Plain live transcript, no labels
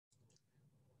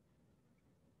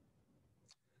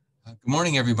Good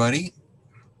morning, everybody.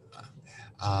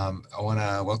 I want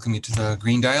to welcome you to the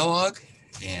Green Dialogue,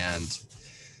 and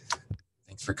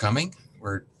thanks for coming.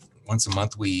 Once a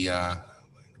month we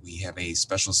have a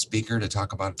special speaker to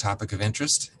talk about a topic of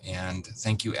interest, and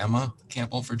thank you, Emma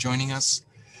Campbell, for joining us.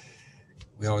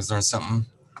 We always learn something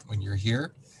when you're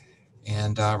here,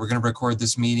 and we're going to record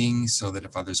this meeting so that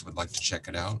if others would like to check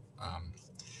it out.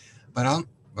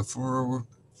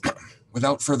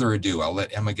 Without further ado, I'll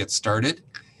let Emma get started,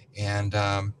 and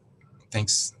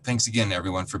thanks again,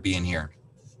 everyone, for being here.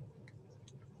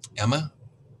 Emma?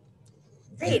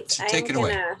 Great. Take it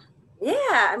away.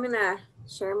 I'm gonna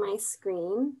share my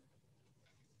screen.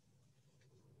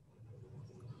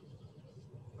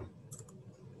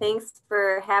 Thanks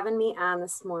for having me on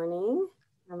this morning.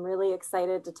 I'm really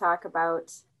excited to talk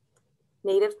about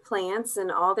native plants in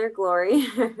all their glory.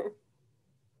 Let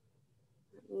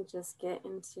me just get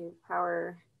into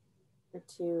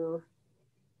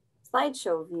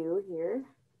slideshow view here.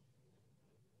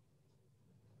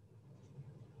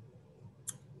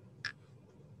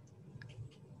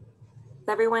 Is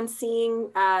everyone seeing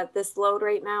this load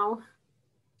right now?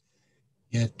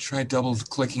 Yeah, try double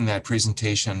clicking that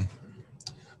presentation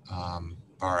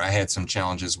bar. I had some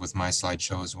challenges with my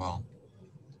slideshow as well.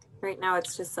 Right now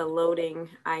it's just a loading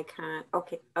icon.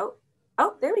 Okay, oh,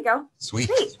 there we go. Sweet.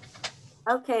 Great.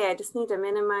 Okay, I just need to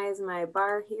minimize my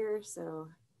bar here, so.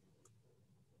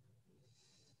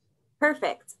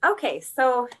 Perfect. Okay,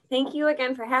 so thank you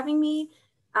again for having me.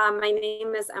 My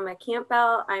name is Emma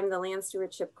Campbell. I'm the Land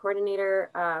Stewardship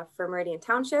Coordinator for Meridian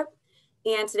Township.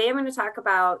 And today I'm going to talk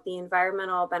about the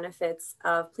environmental benefits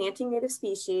of planting native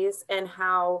species and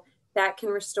how that can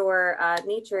restore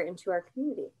nature into our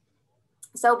community.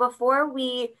 So before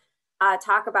we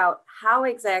talk about how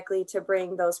exactly to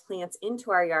bring those plants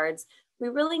into our yards, we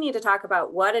really need to talk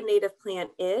about what a native plant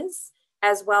is,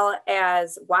 as well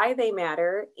as why they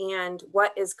matter and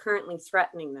what is currently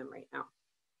threatening them right now.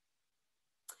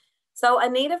 So a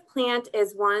native plant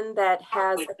is one that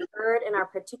has occurred in our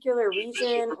particular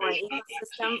region or an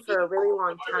ecosystem for a really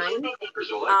long time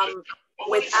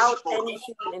without any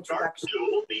human introduction.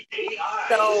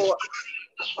 So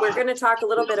we're going to talk a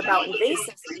little bit about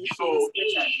invasive species,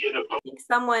 which I think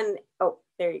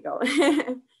there you go.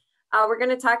 We're going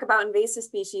to talk about invasive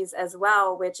species as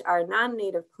well, which are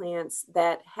non-native plants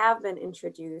that have been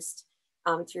introduced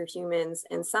through humans.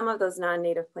 And some of those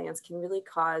non-native plants can really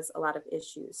cause a lot of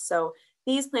issues. So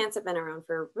these plants have been around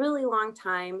for a really long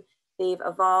time. They've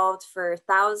evolved for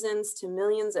thousands to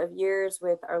millions of years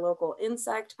with our local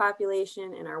insect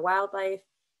population and our wildlife.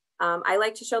 I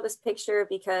like to show this picture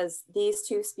because these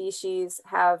two species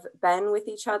have been with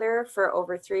each other for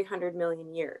over 300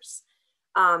 million years.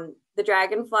 The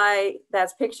dragonfly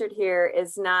that's pictured here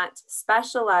is not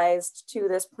specialized to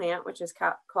this plant, which is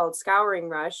called scouring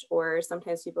rush, or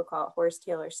sometimes people call it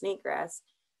horsetail or snakegrass.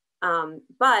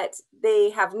 But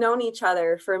they have known each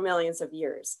other for millions of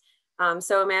years.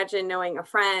 So imagine knowing a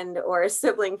friend or a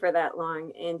sibling for that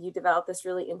long, and you develop this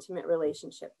really intimate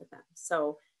relationship with them.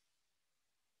 So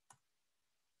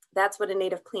that's what a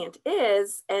native plant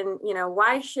is. And,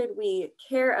 why should we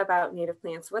care about native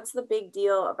plants? What's the big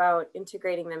deal about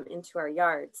integrating them into our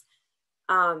yards?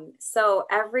 So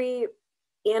every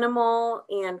animal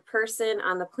and person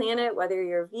on the planet, whether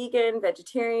you're vegan,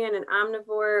 vegetarian, and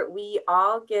omnivore, we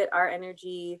all get our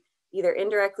energy either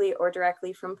indirectly or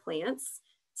directly from plants.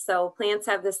 So plants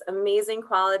have this amazing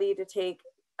quality to take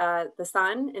the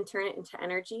sun and turn it into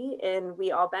energy, and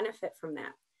we all benefit from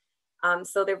that.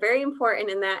 So they're very important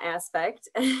in that aspect.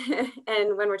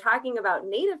 And when we're talking about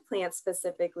native plants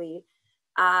specifically,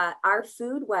 our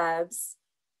food webs,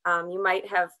 you might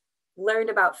have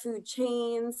learned about food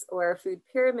chains or a food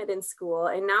pyramid in school.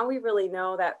 And now we really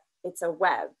know that it's a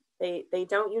web. They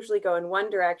don't usually go in one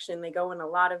direction, they go in a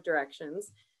lot of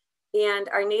directions. And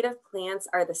our native plants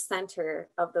are the center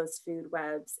of those food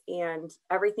webs, and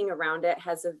everything around it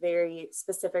has a very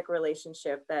specific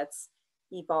relationship that's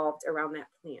evolved around that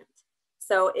plant.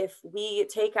 So if we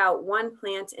take out one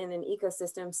plant in an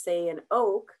ecosystem, say an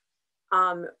oak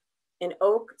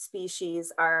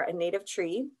species are a native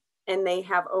tree, and they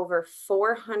have over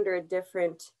 400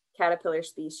 different caterpillar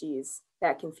species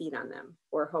that can feed on them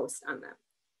or host on them.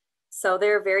 So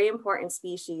they're a very important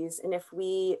species. And if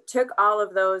we took all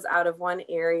of those out of one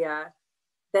area,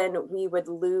 then we would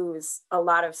lose a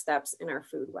lot of steps in our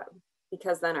food web,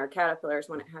 because then our caterpillars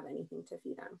wouldn't have anything to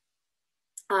feed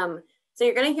on. So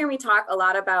you're going to hear me talk a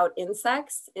lot about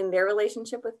insects and their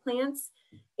relationship with plants.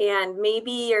 And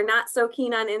maybe you're not so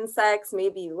keen on insects,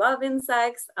 maybe you love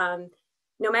insects. No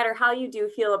matter how you do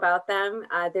feel about them,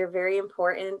 they're very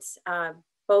important.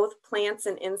 Both plants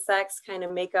and insects kind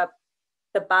of make up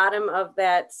the bottom of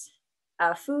that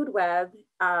food web,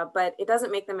 but it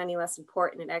doesn't make them any less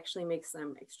important. It actually makes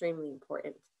them extremely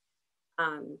important.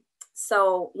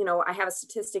 So, you know, I have a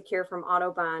statistic here from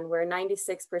Audubon where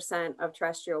 96% of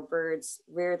terrestrial birds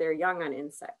rear their young on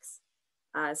insects.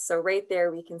 So right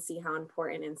there, we can see how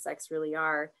important insects really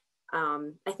are.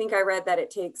 I think I read that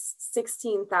it takes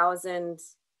 16,000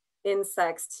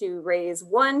 insects to raise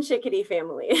one chickadee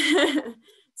family.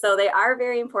 So they are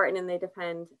very important and they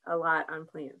depend a lot on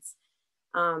plants.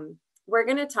 We're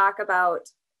going to talk about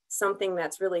something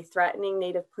that's really threatening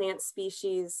native plant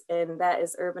species, and that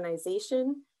is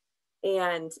urbanization.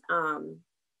 And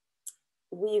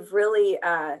we've really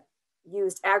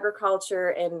used agriculture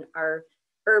and our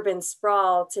urban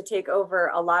sprawl to take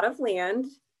over a lot of land.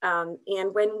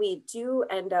 And when we do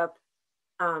end up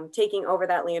taking over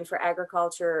that land for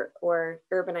agriculture or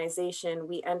urbanization,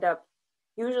 we end up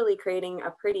usually creating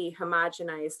a pretty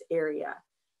homogenized area.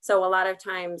 So a lot of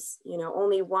times, you know,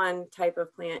 only one type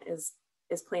of plant is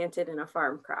planted in a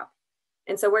farm crop.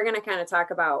 And so we're going to kind of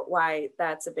talk about why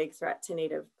that's a big threat to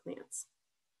native plants.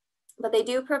 But they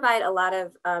do provide a lot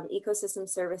of ecosystem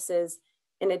services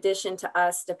in addition to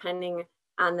us depending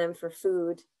on them for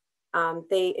food.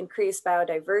 They increase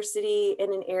biodiversity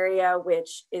in an area,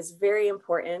 which is very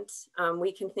important.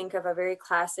 We can think of a very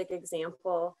classic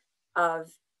example of,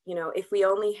 you know, if we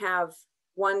only have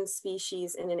one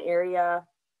species in an area,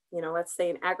 you know, let's say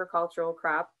an agricultural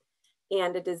crop,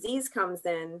 and a disease comes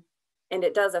in and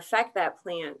it does affect that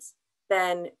plant,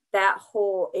 then that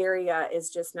whole area is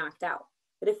just knocked out.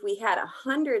 But if we had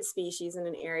 100 species in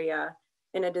an area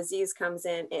and a disease comes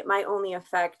in, it might only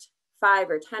affect 5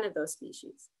 or 10 of those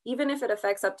species. Even if it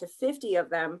affects up to 50 of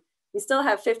them, we still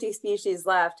have 50 species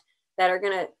left that are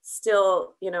going to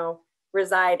still, you know,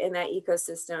 reside in that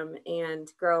ecosystem and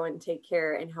grow and take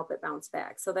care and help it bounce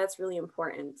back. So that's really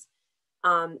important.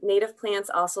 Native plants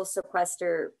also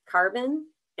sequester carbon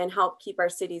and help keep our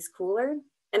cities cooler.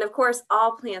 And of course,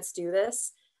 all plants do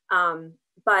this,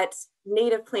 but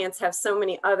native plants have so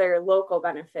many other local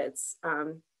benefits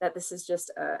that this is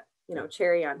just a, you know,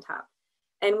 cherry on top.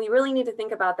 And we really need to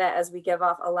think about that as we give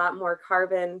off a lot more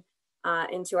carbon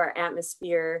into our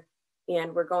atmosphere,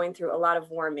 and we're going through a lot of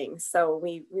warming. So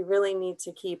we really need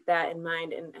to keep that in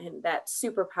mind and that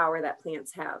superpower that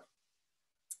plants have.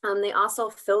 They also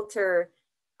filter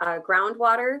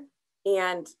groundwater,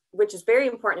 and which is very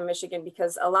important in Michigan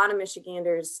because a lot of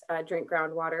Michiganders drink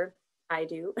groundwater. I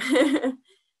do.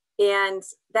 And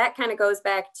that kind of goes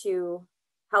back to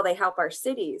how they help our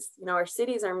cities. You know, our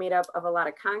cities are made up of a lot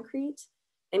of concrete,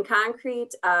 and concrete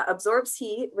absorbs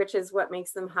heat, which is what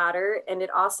makes them hotter. And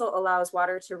it also allows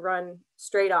water to run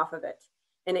straight off of it.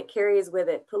 And it carries with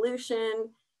it pollution,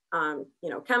 you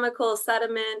know, chemicals,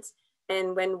 sediment.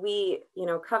 And when we, you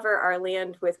know, cover our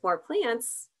land with more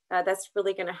plants, that's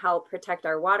really going to help protect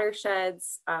our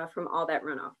watersheds from all that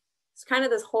runoff. It's kind of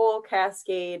this whole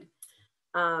cascade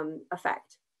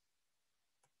effect.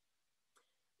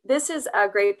 This is a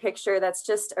great picture that's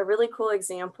just a really cool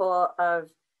example of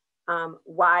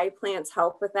why plants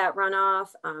help with that runoff.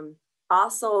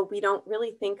 Also, we don't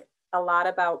really think a lot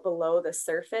about below the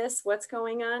surface what's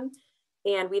going on.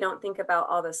 And we don't think about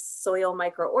all the soil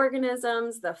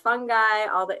microorganisms, the fungi,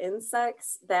 all the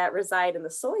insects that reside in the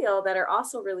soil that are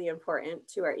also really important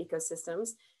to our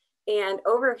ecosystems. And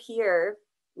over here,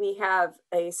 we have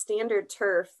a standard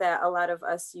turf that a lot of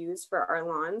us use for our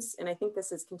lawns. And I think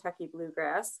this is Kentucky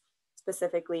bluegrass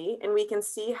specifically. And we can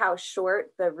see how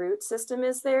short the root system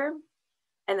is there.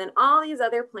 And then all these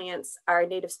other plants are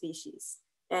native species.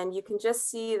 And you can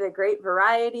just see the great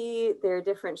variety, their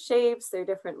different shapes, their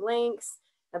different lengths.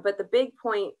 But the big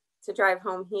point to drive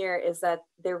home here is that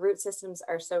their root systems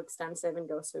are so extensive and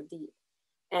go so deep.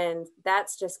 And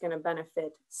that's just going to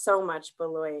benefit so much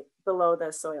below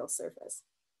the soil surface.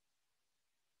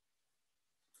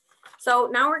 So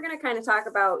now we're going to kind of talk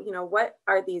about, you know, what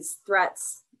are these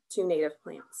threats to native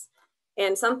plants?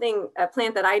 And a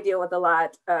plant that I deal with a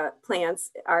lot,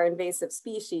 plants are invasive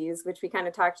species, which we kind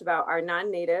of talked about are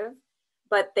non-native,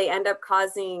 but they end up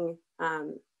causing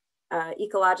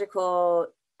ecological,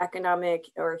 economic,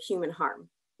 or human harm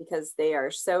because they are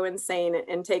so insane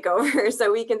and take over.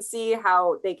 So we can see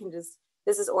how they can just,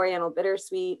 this is Oriental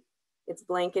bittersweet, it's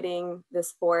blanketing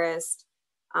this forest.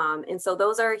 And so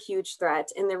those are a huge threat.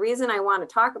 And the reason I want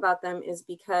to talk about them is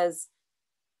because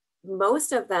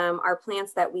most of them are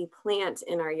plants that we plant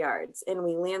in our yards and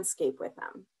we landscape with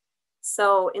them.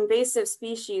 So invasive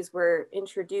species were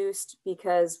introduced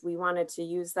because we wanted to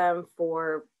use them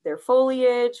for their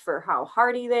foliage, for how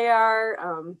hardy they are,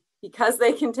 because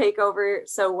they can take over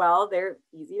so well, they're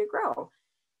easy to grow.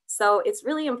 So it's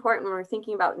really important when we're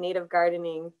thinking about native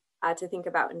gardening to think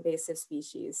about invasive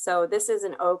species. So this is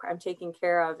an oak I'm taking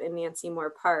care of in Nancy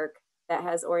Moore Park that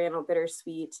has Oriental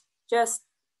bittersweet just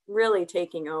really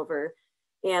taking over.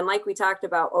 And like we talked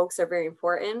about, oaks are very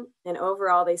important, and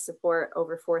overall they support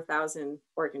over 4,000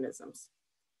 organisms.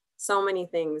 So many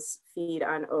things feed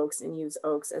on oaks and use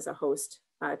oaks as a host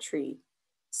tree.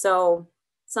 So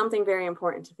something very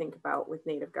important to think about with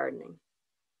native gardening.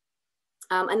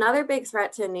 Another big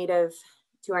threat to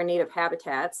our native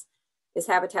habitats is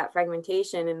habitat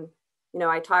fragmentation. And, you know,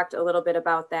 I talked a little bit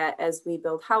about that as we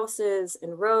build houses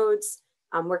and roads,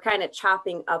 we're kind of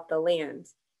chopping up the land.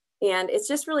 And it's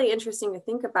just really interesting to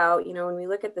think about, you know, when we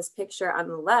look at this picture on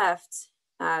the left,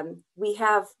 we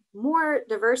have more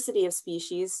diversity of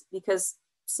species because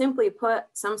simply put,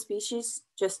 some species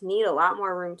just need a lot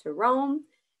more room to roam.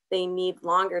 They need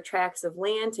longer tracts of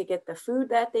land to get the food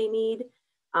that they need.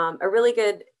 A really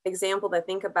good example to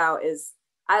think about is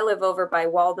I live over by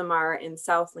Waldemar in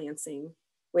South Lansing,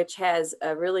 which has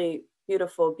a really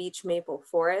beautiful beech maple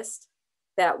forest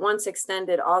that once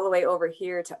extended all the way over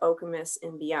here to Okemos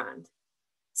and beyond.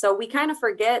 So we kind of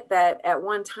forget that at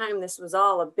one time, this was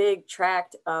all a big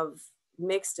tract of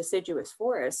mixed deciduous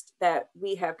forest that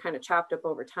we have kind of chopped up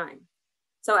over time.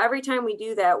 So every time we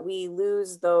do that, we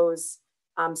lose those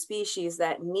species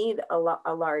that need a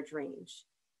large range.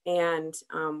 And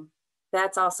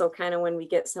that's also kind of when we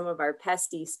get some of our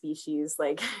pesty species,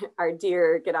 like our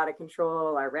deer get out of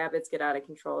control, our rabbits get out of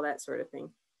control, that sort of thing.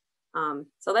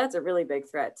 So that's a really big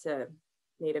threat to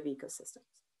native ecosystems.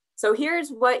 So here's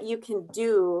what you can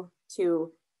do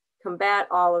to combat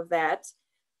all of that.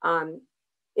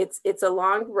 It's a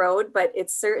long road, but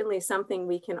it's certainly something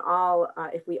we can all,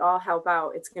 if we all help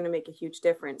out, it's going to make a huge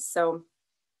difference. So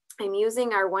I'm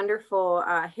using our wonderful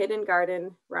hidden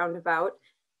garden roundabout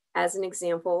as an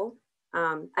example.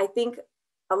 I think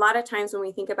a lot of times when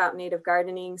we think about native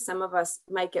gardening, some of us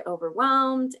might get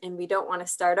overwhelmed and we don't want to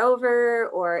start over,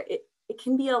 or it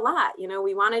can be a lot. You know,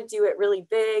 we want to do it really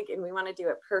big and we want to do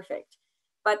it perfect.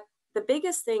 But the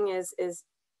biggest thing is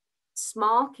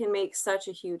small can make such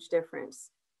a huge difference.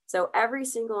 So every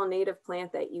single native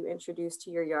plant that you introduce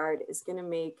to your yard is going to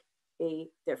make a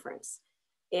difference.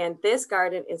 And this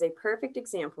garden is a perfect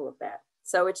example of that.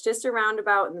 So it's just a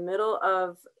roundabout in the middle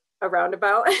of a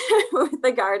roundabout with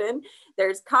the garden.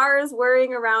 There's cars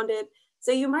whirring around it.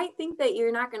 So you might think that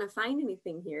you're not going to find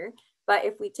anything here. But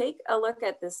if we take a look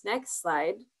at this next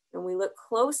slide and we look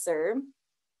closer,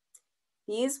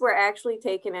 these were actually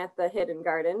taken at the hidden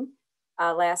garden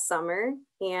last summer.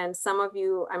 And some of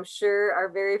you, I'm sure, are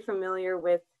very familiar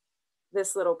with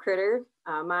this little critter,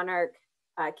 monarch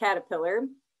caterpillar.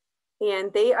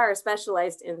 And they are a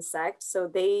specialized insect. So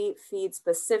they feed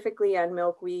specifically on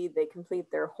milkweed. They complete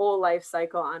their whole life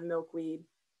cycle on milkweed.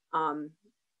 And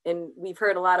we've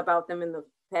heard a lot about them in the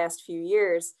past few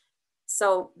years.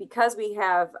 So because we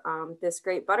have this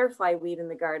great butterfly weed in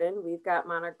the garden, we've got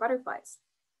monarch butterflies.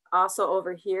 Also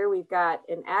over here, we've got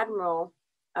an admiral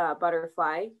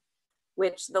butterfly,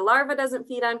 which the larva doesn't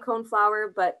feed on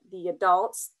coneflower, but the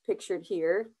adults pictured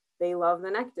here, they love the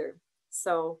nectar.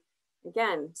 So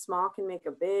again, small can make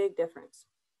a big difference.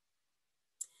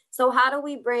 So how do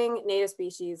we bring native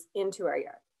species into our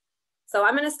yard? So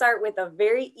I'm going to start with a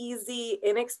very easy,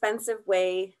 inexpensive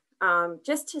way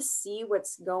just to see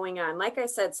what's going on. Like I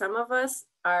said, some of us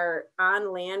are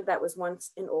on land that was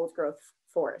once an old growth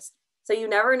forest. So you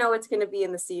never know what's going to be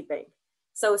in the seed bank.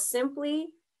 So simply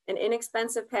an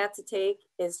inexpensive path to take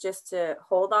is just to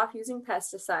hold off using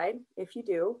pesticide if you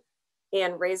do,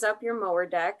 and raise up your mower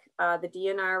deck. The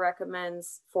DNR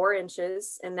recommends 4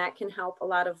 inches, and that can help a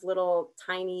lot of little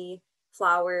tiny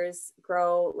flowers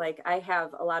grow. Like I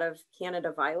have a lot of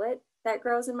Canada violet that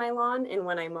grows in my lawn, and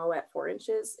when I mow at 4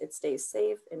 inches, it stays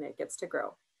safe and it gets to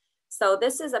grow. So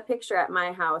this is a picture at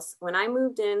my house. When I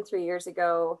moved in 3 years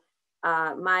ago,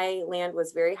 my land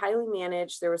was very highly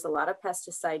managed. There was a lot of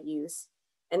pesticide use.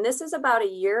 And this is about a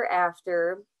year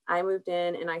after I moved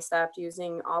in and I stopped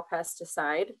using all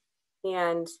pesticide.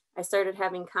 And I started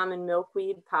having common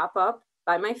milkweed pop up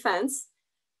by my fence.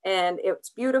 And it's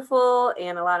beautiful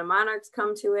and a lot of monarchs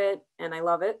come to it and I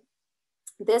love it.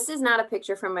 This is not a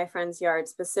picture from my friend's yard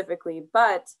specifically,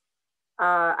 but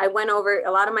I went over,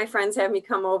 a lot of my friends have me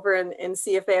come over and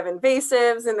see if they have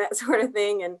invasives and that sort of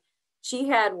thing. And she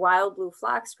had wild blue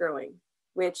phlox growing,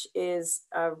 which is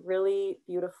a really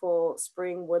beautiful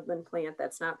spring woodland plant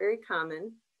that's not very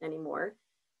common anymore.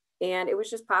 And it was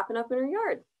just popping up in her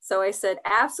yard. So I said,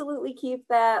 absolutely keep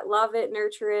that, love it,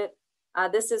 nurture it.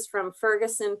 This is from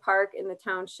Ferguson Park in the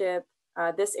township.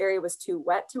 This area was too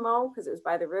wet to mow because it was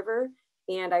by the river.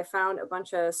 And I found a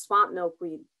bunch of swamp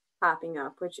milkweed popping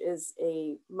up, which is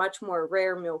a much more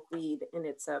rare milkweed, and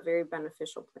it's a very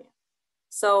beneficial plant.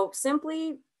 So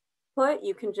simply put,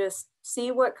 you can just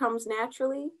see what comes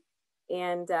naturally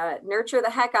and nurture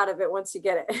the heck out of it once you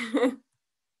get it.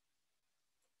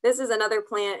 This is another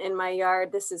plant in my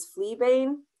yard. This is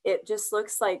fleabane. It just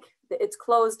looks like it's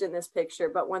closed in this picture,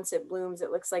 but once it blooms,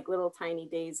 it looks like little tiny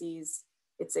daisies.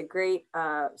 It's a great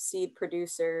seed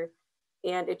producer,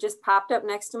 and it just popped up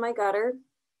next to my gutter.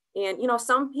 And, you know,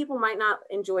 some people might not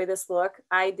enjoy this look.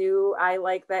 I do. I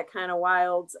like that kind of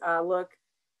wild look,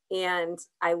 and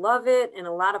I love it. And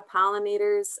a lot of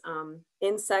pollinators,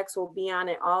 insects will be on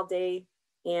it all day,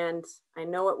 and I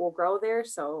know it will grow there,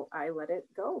 so I let it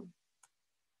go.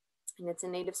 And it's a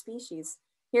native species.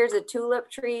 Here's a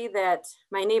tulip tree that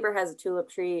my neighbor has a tulip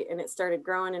tree, and it started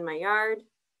growing in my yard,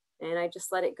 and I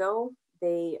just let it go.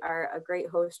 They are a great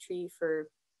host tree for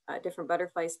different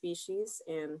butterfly species,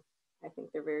 and I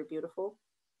think they're very beautiful.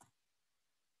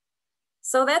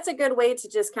 So that's a good way to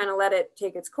just kind of let it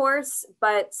take its course.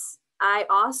 But I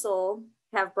also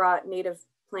have brought native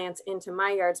plants into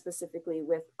my yard specifically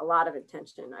with a lot of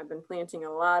intention. I've been planting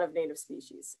a lot of native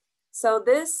species. So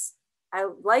this, I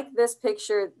like this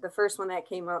picture, the first one that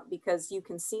came up, because you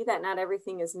can see that not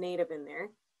everything is native in there.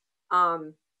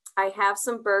 I have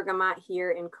some bergamot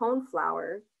here in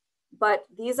coneflower, but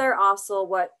these are also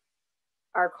what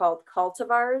are called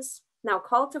cultivars. Now,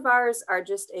 cultivars are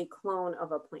just a clone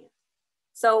of a plant.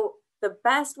 So the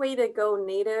best way to go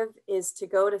native is to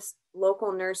go to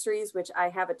local nurseries, which I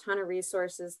have a ton of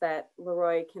resources that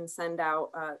Leroy can send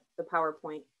out the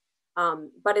PowerPoint.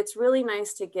 But it's really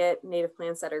nice to get native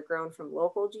plants that are grown from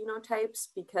local genotypes,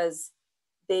 because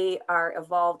they are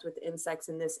evolved with insects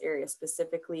in this area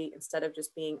specifically, instead of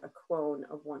just being a clone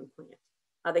of one plant.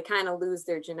 They kind of lose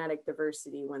their genetic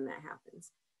diversity when that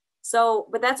happens. So,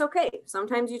 but that's okay.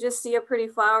 Sometimes you just see a pretty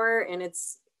flower and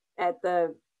it's at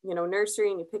the, you know,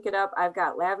 nursery, and you pick it up. I've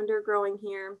got lavender growing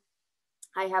here.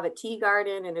 I have a tea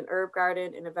garden and an herb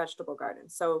garden and a vegetable garden.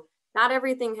 So not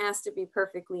everything has to be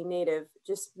perfectly native.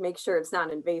 Just make sure it's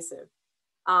not invasive.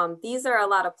 These are a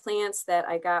lot of plants that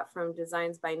I got from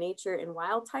Designs by Nature and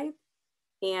Wild Type.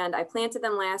 And I planted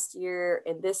them last year,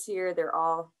 and this year they're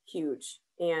all huge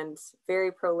and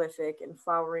very prolific and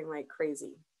flowering like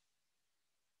crazy.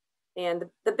 And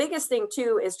the biggest thing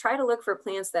too is try to look for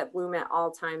plants that bloom at all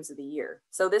times of the year.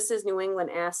 So this is New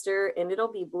England aster, and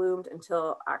it'll be bloomed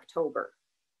until October,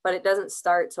 but it doesn't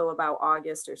start till about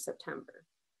August or September.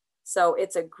 So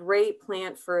it's a great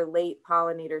plant for late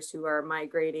pollinators who are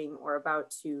migrating or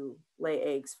about to lay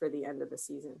eggs for the end of the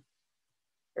season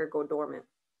or go dormant.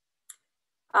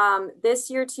 This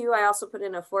year too, I also put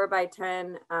in a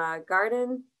 4x10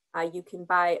 garden. You can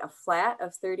buy a flat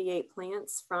of 38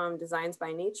 plants from Designs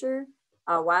by Nature.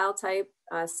 Wild Type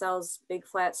sells big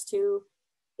flats too,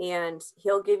 and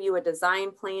he'll give you a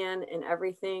design plan and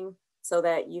everything so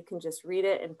that you can just read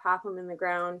it and pop them in the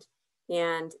ground.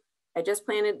 And I just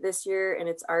planted this year, and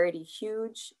it's already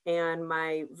huge, and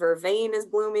my vervain is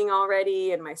blooming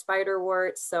already, and my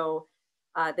spiderwort. So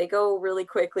they go really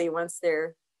quickly once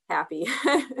they're happy.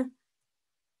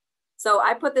 So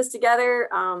I put this together.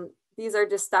 These are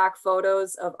just stock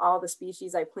photos of all the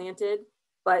species I planted,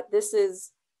 but this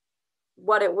is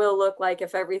what it will look like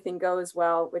if everything goes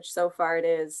well, which so far it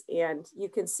is. And you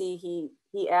can see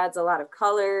he adds a lot of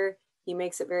color. He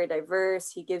makes it very diverse.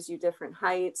 He gives you different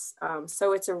heights.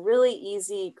 So it's a really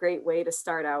easy, great way to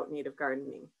start out native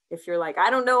gardening. If you're like, I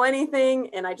don't know anything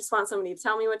and I just want somebody to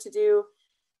tell me what to do,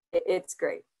 it's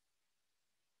great.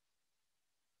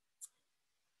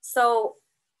 So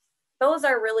those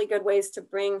are really good ways to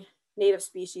bring native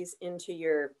species into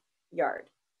your yard.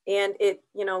 And it,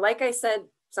 you know, like I said,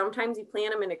 sometimes you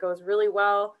plant them and it goes really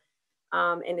well,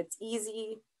 and it's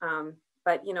easy.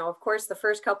 But, you know, of course, the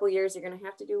first couple of years, you're going to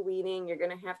have to do weeding. You're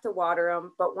going to have to water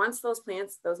them. But once those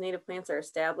plants, those native plants are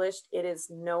established, it is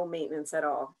no maintenance at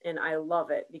all. And I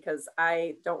love it because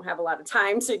I don't have a lot of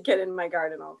time to get in my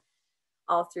garden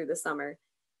all through the summer.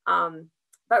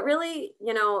 But really,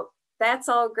 you know, that's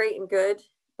all great and good.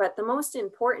 But the most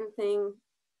important thing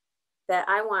that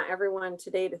I want everyone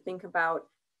today to think about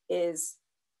is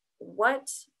what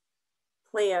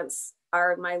plants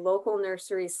are my local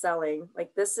nurseries selling.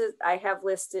 Like this is, I have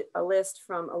listed a list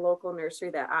from a local nursery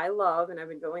that I love, and I've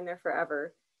been going there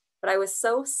forever. But I was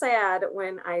so sad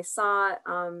when I saw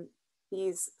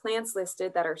these plants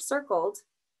listed that are circled,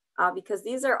 because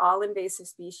these are all invasive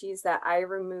species that I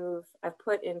remove. I've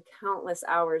put in countless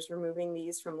hours removing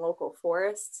these from local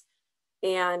forests.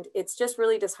 And it's just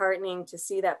really disheartening to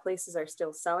see that places are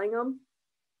still selling them.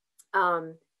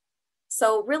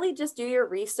 So really just do your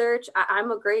research.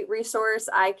 I'm a great resource.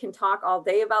 I can talk all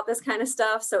day about this kind of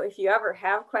stuff. So if you ever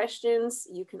have questions,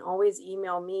 you can always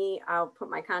email me. I'll put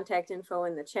my contact info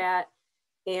in the chat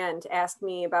and ask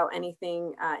me about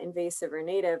anything invasive or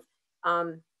native.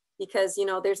 Because, you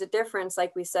know, there's a difference,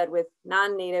 like we said, with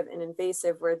non-native and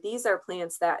invasive, where these are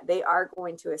plants that they are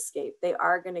going to escape. They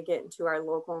are going to get into our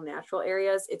local natural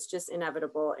areas. It's just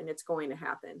inevitable and it's going to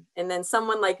happen. And then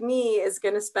someone like me is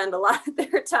going to spend a lot of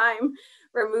their time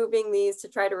removing these to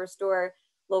try to restore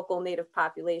local native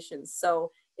populations.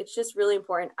 So it's just really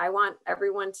important. I want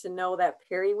everyone to know that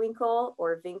periwinkle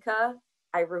or vinca,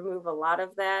 I remove a lot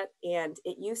of that, and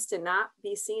it used to not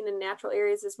be seen in natural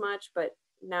areas as much, but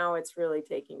now it's really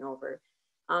taking over.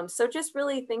 So just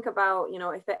really think about, you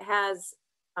know, if it has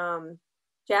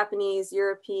Japanese,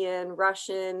 European,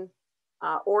 Russian,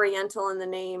 Oriental in the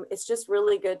name, it's just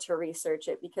really good to research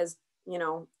it because, you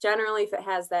know, generally if it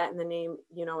has that in the name,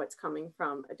 you know, it's coming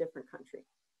from a different country.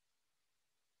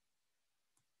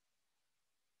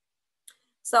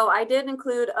 So I did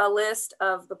include a list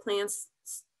of the plants,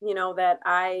 you know, that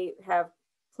I have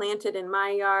planted in my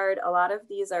yard. A lot of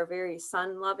these are very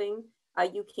sun loving.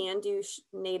 You can do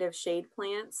native shade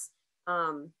plants.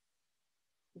 The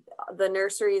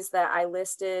nurseries that I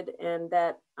listed and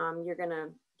that you're gonna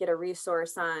get a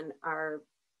resource on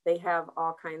they have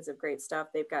all kinds of great stuff.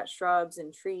 They've got shrubs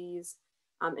and trees.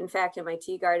 In fact, in my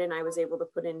tea garden, I was able to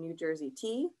put in New Jersey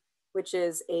tea, which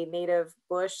is a native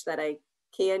bush that I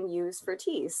can use for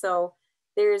tea. So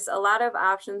there's a lot of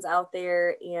options out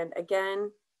there. And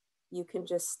again, you can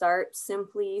just start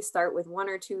with 1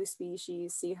 or 2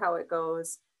 species, see how it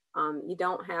goes. You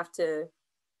don't have to,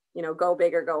 you know, go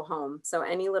big or go home. So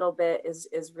any little bit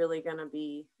is really gonna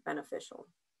be beneficial.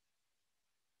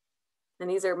 And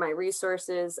these are my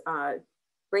resources.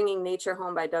 Bringing Nature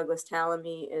Home by Douglas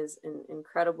Tallamy is an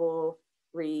incredible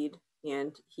read.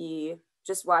 And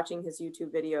just watching his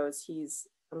YouTube videos, he's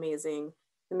amazing.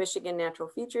 The Michigan Natural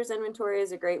Features Inventory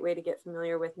is a great way to get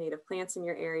familiar with native plants in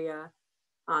your area.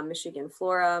 Michigan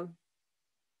Flora.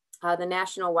 The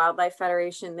National Wildlife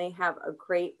Federation, they have a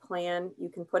great plan. You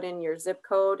can put in your zip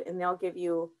code and they'll give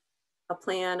you a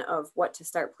plan of what to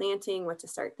start planting, what to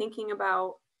start thinking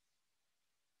about.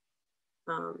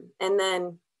 And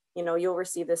then, you know, you'll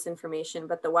receive this information,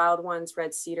 but the Wild Ones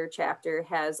Red Cedar chapter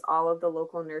has all of the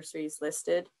local nurseries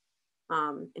listed.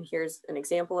 And here's an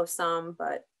example of some,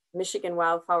 but Michigan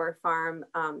Wildflower Farm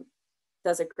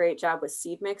does a great job with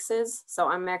seed mixes. So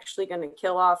I'm actually going to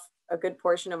kill off a good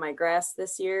portion of my grass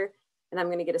this year, and I'm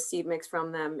going to get a seed mix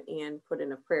from them and put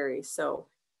in a prairie. So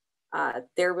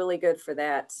they're really good for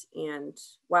that. And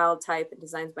Wild Type and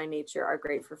Designs by Nature are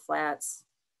great for flats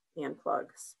and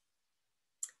plugs.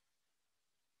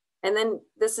 And then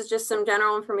this is just some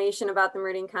general information about the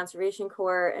Meridian Conservation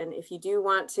Corps. And if you do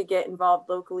want to get involved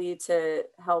locally to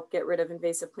help get rid of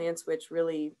invasive plants, which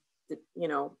really, you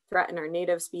know, threaten our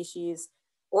native species,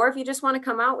 or if you just want to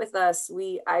come out with us,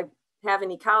 I have an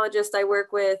ecologist I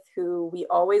work with who we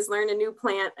always learn a new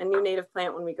native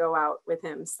plant when we go out with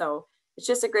him. So it's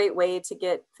just a great way to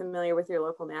get familiar with your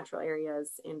local natural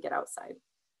areas and get outside.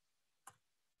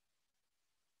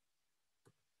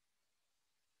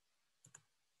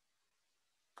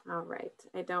 All right,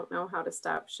 I don't know how to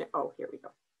stop. Oh, here we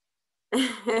go.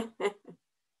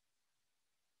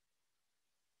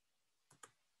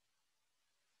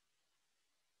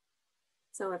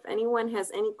 So if anyone has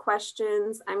any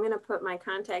questions, I'm going to put my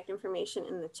contact information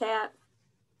in the chat.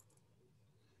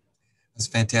 That's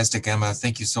fantastic, Emma.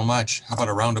 Thank you so much. How about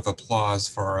a round of applause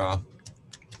for...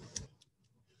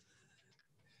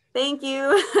 Thank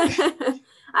you.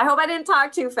 I hope I didn't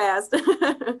talk too fast.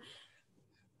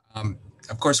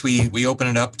 Of course, we open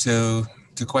it up to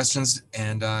questions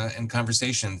and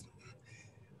conversation.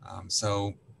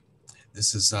 So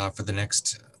this is for the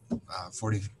next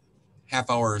half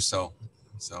hour or so.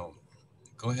 So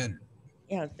go ahead.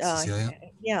 Yeah, Cecilia.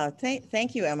 Yeah.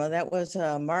 Thank you, Emma. That was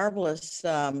a marvelous,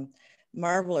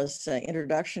 marvelous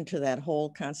introduction to that whole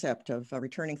concept of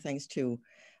returning things to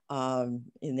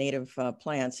native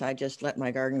plants. I just let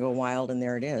my garden go wild, and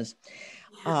there it is.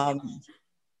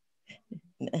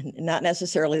 Not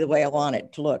necessarily the way I want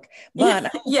it to look,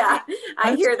 but yeah,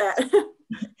 I hear that.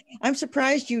 I'm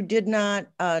surprised you did not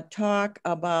talk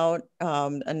about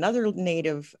another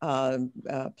native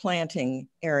planting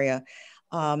area.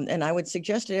 And I would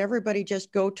suggest that everybody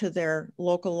just go to their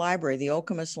local library, the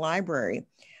Okemos Library,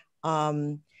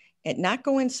 and not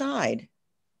go inside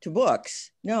to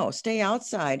books. No, stay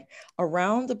outside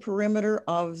around the perimeter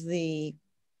of the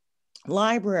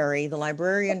library. The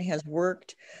librarian has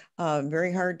worked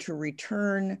very hard to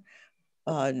return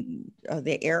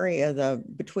the area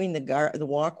between the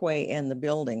walkway and the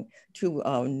building to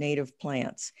native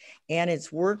plants, and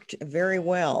it's worked very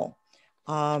well.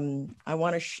 I'll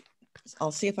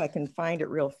see if I can find it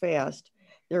real fast.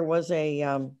 There was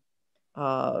a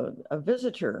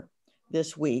visitor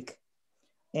this week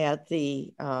at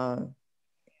the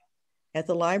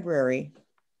library.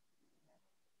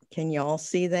 Can y'all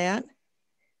see that?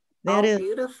 That is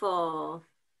beautiful.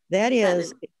 That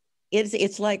is,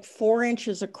 it's like 4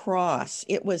 inches across.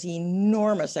 It was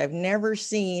enormous. I've never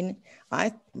seen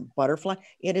butterfly.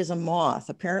 It is a moth.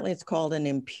 Apparently it's called an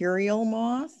imperial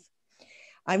moth.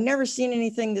 I've never seen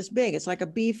anything this big. It's like a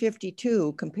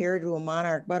B-52 compared to a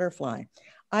monarch butterfly.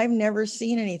 I've never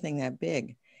seen anything that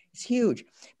big. It's huge,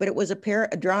 but it was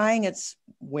drying its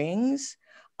wings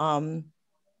on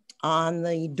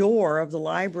the door of the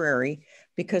library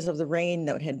because of the rain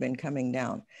that had been coming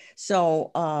down.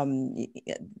 So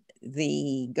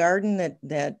the garden that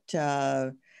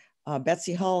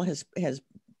Betsy Hull has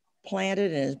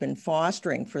planted and has been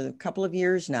fostering for a couple of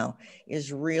years now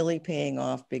is really paying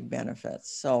off big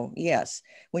benefits. So yes,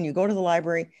 when you go to the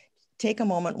library, take a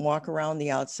moment and walk around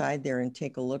the outside there and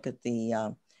take a look at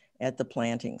the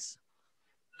plantings.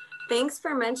 Thanks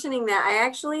for mentioning that. I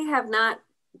actually have not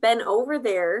been over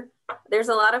there. There's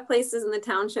a lot of places in the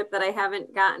township that I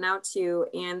haven't gotten out to,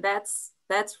 and that's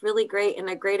really great and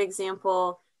a great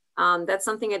example. That's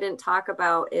something I didn't talk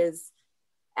about is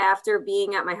after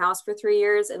being at my house for 3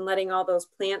 years and letting all those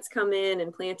plants come in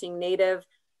and planting native,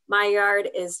 my yard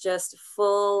is just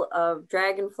full of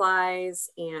dragonflies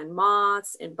and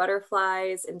moths and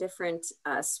butterflies and different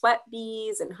sweat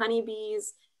bees and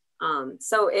honeybees.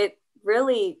 So it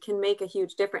really can make a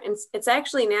huge difference. It's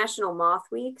actually National Moth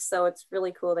Week, so it's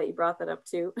really cool that you brought that up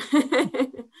too.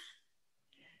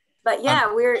 But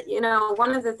yeah,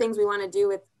 one of the things we want to do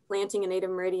with planting a native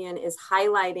meridian is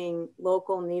highlighting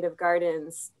local native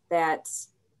gardens that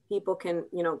people can,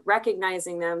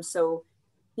 recognizing them, so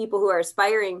people who are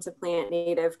aspiring to plant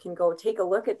native can go take a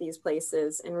look at these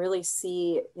places and really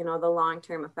see, the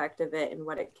long-term effect of it and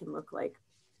what it can look like.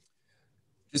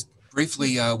 Just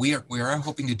briefly, we are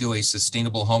hoping to do a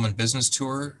sustainable home and business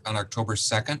tour on October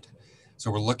 2nd. So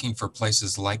we're looking for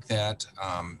places like that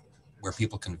where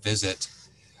people can visit.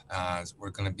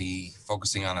 We're going to be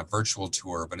focusing on a virtual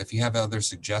tour, but if you have other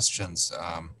suggestions,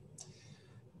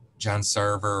 John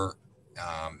Sarver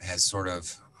has sort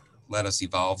of let us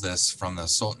evolve this from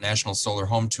the National Solar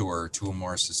Home Tour to a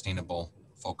more sustainable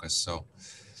focus. So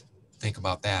think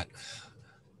about that.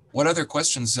 What other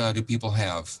questions do people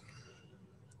have?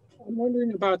 I'm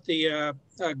wondering about the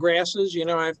grasses.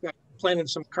 I've planted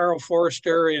some Carl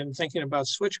Forster and thinking about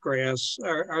switchgrass.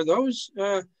 Are those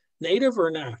native or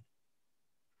not?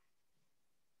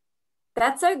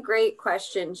 That's a great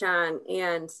question, John.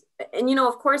 And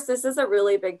of course, this is a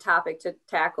really big topic to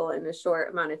tackle in a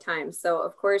short amount of time. So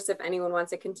of course, if anyone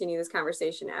wants to continue this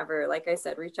conversation ever, like I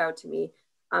said, reach out to me.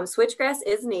 Switchgrass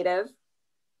is native,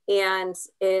 and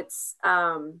it's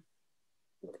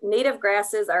native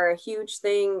grasses are a huge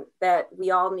thing that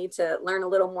we all need to learn a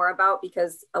little more about,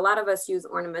 because a lot of us use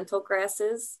ornamental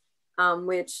grasses,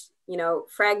 which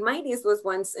Phragmites was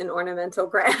once an ornamental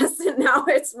grass, and now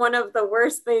it's one of the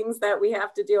worst things that we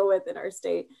have to deal with in our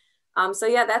state. So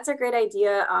yeah, that's a great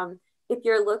idea. If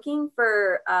you're looking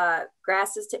for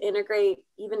grasses to integrate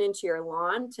even into your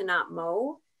lawn to not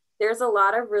mow, there's a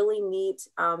lot of really neat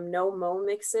no-mow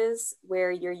mixes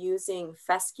where you're using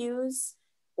fescues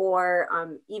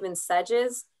or even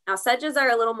sedges. Now, sedges are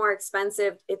a little more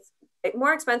expensive. It's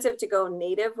more expensive to go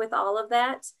native with all of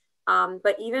that.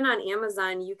 But even on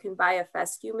Amazon, you can buy a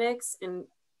fescue mix, and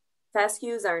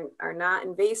fescues are not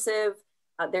invasive.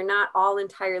 They're not all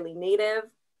entirely native,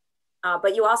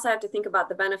 but you also have to think about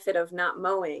the benefit of not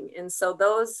mowing. And so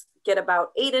those get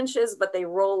about 8 inches, but they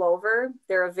roll over.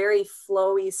 They're a very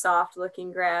flowy, soft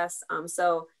looking grass.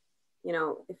 So,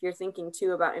 if you're thinking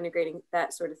too about integrating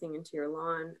that sort of thing into your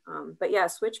lawn. But yeah,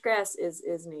 switchgrass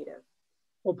is native.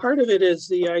 Well, part of it is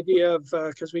the idea of,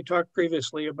 because we talked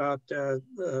previously about,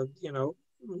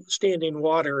 standing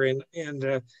water,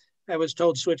 and I was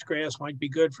told switchgrass might be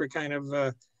good for kind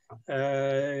of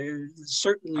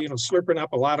certainly, slurping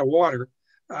up a lot of water.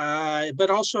 But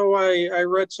also I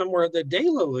read somewhere that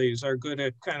daylilies are good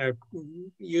at kind of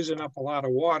using up a lot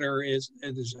of water.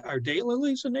 Are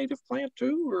daylilies a native plant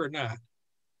too, or not?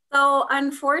 So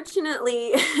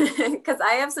unfortunately, because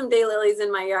I have some daylilies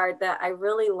in my yard that I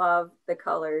really love the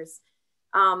colors,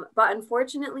 but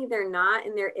unfortunately they're not,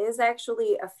 and there is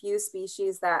actually a few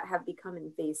species that have become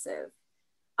invasive.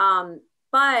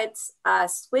 But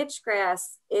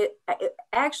switchgrass,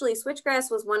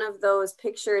 switchgrass was one of those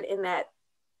pictured in that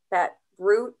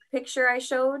root picture I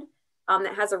showed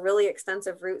that has a really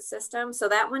extensive root system. So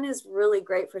that one is really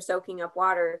great for soaking up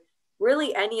water.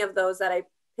 Really any of those that I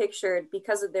pictured,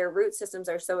 because of their root systems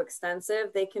are so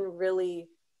extensive, they can really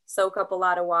soak up a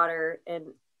lot of water and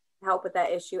help with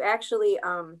that issue. Actually,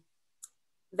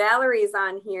 Valerie's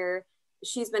on here.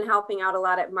 She's been helping out a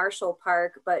lot at Marshall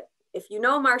Park, but if you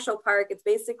know Marshall Park, it's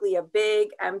basically a big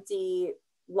empty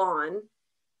lawn.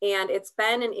 And it's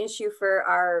been an issue for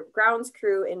our grounds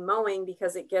crew in mowing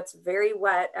because it gets very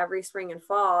wet every spring and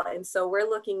fall. And so we're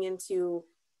looking into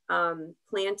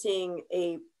planting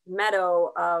a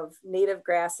meadow of native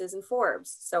grasses and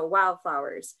forbs, so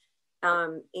wildflowers,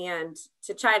 and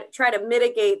to try to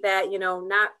mitigate that, you know,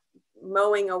 not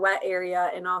mowing a wet area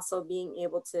and also being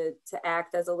able to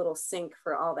act as a little sink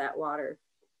for all that water.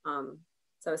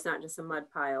 So it's not just a mud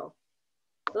pile.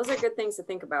 Those are good things to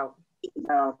think about.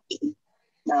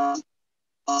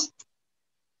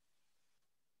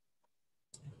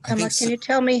 Emma, can you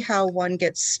tell me how one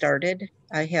gets started?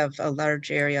 I have a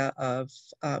large area of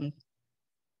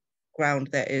ground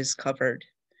that is covered,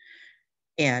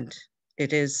 and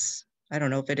it is, I don't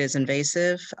know if it is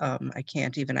invasive. I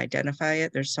can't even identify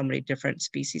it. There's so many different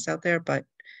species out there, but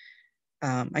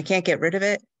I can't get rid of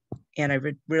it. And I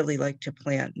would really like to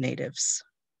plant natives.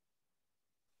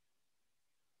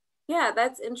 Yeah,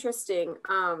 that's interesting.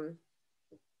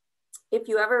 If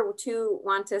you ever too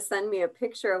want to send me a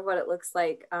picture of what it looks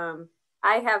like,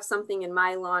 I have something in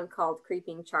my lawn called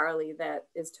Creeping Charlie that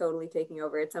is totally taking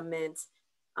over. It's a mint.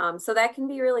 So that can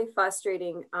be really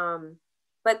frustrating.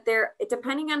 But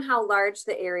depending on how large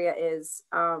the area is,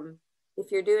 if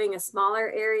you're doing a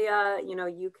smaller area, you know,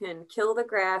 you can kill the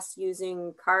grass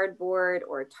using cardboard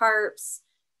or tarps.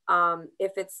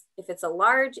 If it's a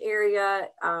large area,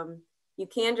 you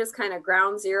can just kind of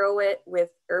ground zero it with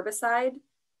herbicide.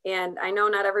 And I know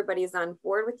not everybody's on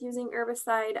board with using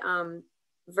herbicide.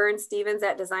 Vern Stevens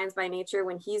at Designs by Nature,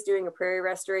 when he's doing a prairie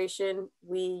restoration,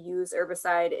 we use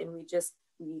herbicide and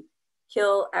we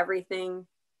kill everything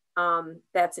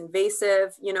that's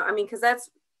invasive, you know, I mean, because that's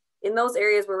in those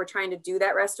areas where we're trying to do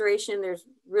that restoration, there's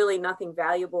really nothing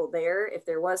valuable there. If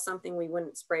there was something, we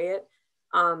wouldn't spray it.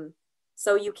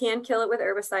 So you can kill it with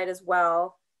herbicide as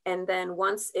well. And then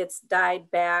once it's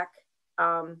died back,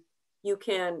 you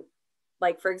can,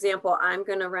 like, for example, I'm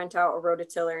going to rent out a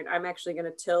rototiller and I'm actually going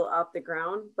to till up the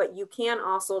ground, but you can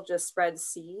also just spread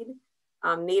seed.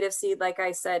 Native seed, like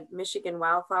I said, Michigan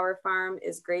Wildflower Farm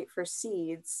is great for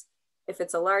seeds if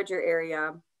it's a larger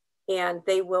area, and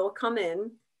they will come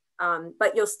in,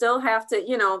 but you'll still have to,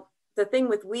 you know, the thing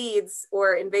with weeds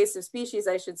or invasive species,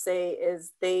 I should say,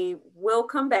 is they will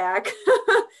come back.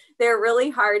 They're really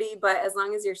hardy, but as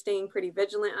long as you're staying pretty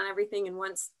vigilant on everything, and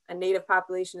once a native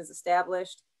population is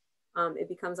established, it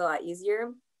becomes a lot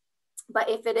easier. But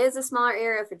if it is a smaller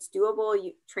area, if it's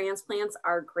doable, transplants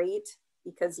are great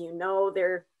because you know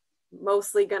they're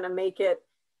mostly going to make it,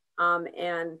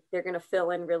 and they're going to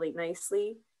fill in really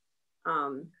nicely.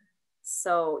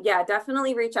 So yeah,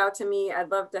 definitely reach out to me.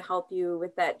 I'd love to help you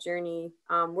with that journey.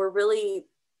 We're really,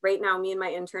 right now, me and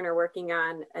my intern are working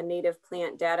on a native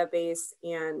plant database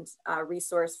and a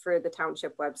resource for the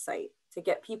township website to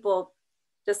get people,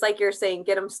 just like you're saying,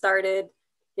 get them started,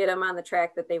 get them on the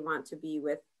track that they want to be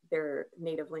with their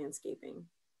native landscaping.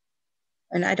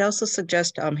 And I'd also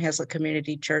suggest Hazlet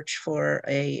Community Church for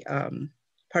a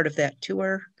part of that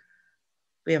tour.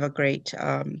 We have a great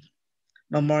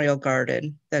memorial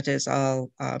garden that is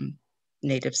all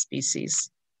native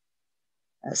species.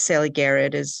 Sally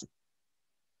Garrett is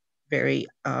very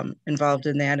involved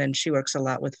in that, and she works a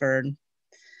lot with Vern.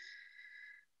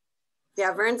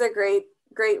 Yeah, Vern's a great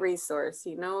resource.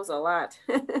 He knows a lot.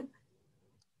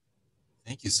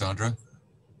 Thank you, Sandra.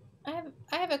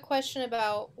 I have a question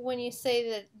about when you say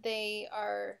that they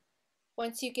are,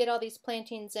 once you get all these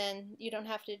plantings in, you don't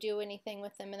have to do anything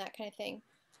with them and that kind of thing.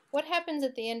 What happens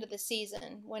at the end of the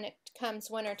season when it comes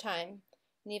wintertime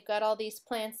and you've got all these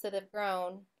plants that have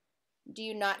grown? Do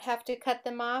you not have to cut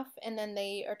them off and then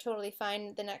they are totally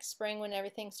fine the next spring when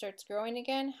everything starts growing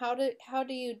again? How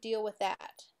do you deal with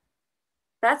that?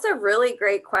 That's a really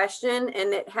great question,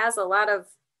 and it has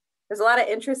there's a lot of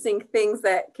interesting things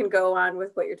that can go on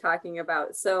with what you're talking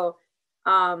about. So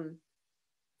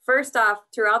first off,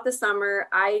 throughout the summer,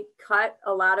 I cut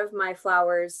a lot of my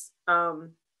flowers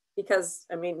because,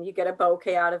 I mean, you get a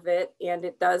bouquet out of it and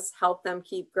it does help them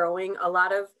keep growing. A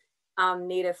lot of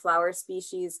native flower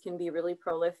species can be really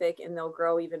prolific and they'll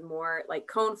grow even more. Like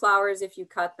cone flowers, if you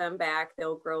cut them back,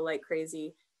 they'll grow like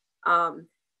crazy.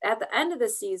 At the end of the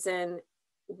season,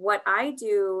 what I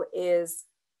do is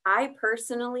I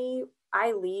personally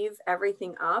leave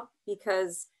everything up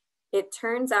because it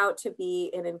turns out to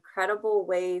be an incredible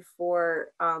way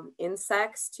for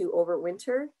insects to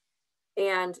overwinter.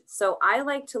 And so I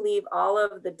like to leave all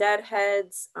of the dead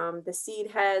heads, the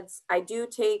seed heads. I do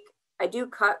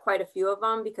cut quite a few of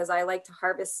them because I like to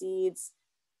harvest seeds.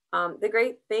 The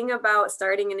great thing about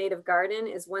starting a native garden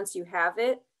is once you have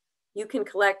it, you can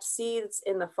collect seeds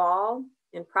in the fall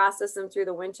and process them through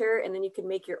the winter. And then you can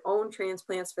make your own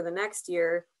transplants for the next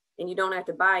year and you don't have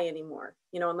to buy anymore,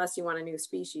 you know, unless you want a new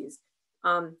species.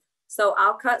 So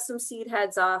I'll cut some seed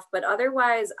heads off, but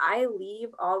otherwise I leave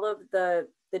all of the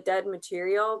dead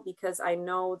material because I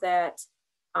know that,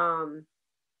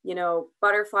 you know,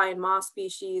 butterfly and moth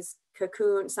species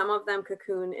cocoon, some of them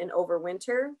cocoon and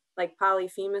overwinter, like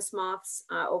polyphemus moths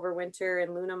overwinter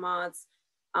and luna moths.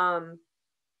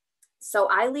 So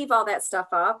I leave all that stuff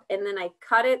up and then I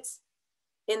cut it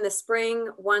in the spring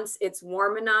once it's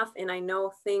warm enough and I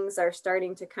know things are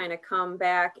starting to kind of come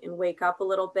back and wake up a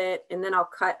little bit, and then I'll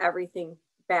cut everything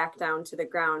back down to the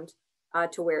ground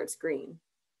to where it's green.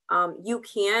 You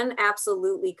can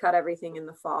absolutely cut everything in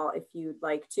the fall if you'd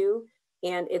like to,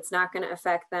 and it's not going to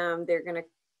affect them. They're going to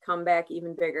come back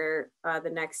even bigger the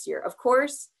next year. Of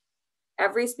course,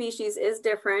 every species is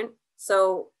different.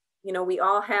 So, you know, we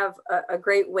all have a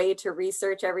great way to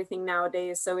research everything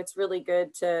nowadays. So it's really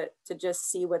good to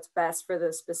just see what's best for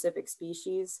the specific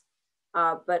species.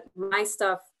 But my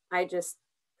stuff, I just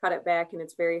cut it back and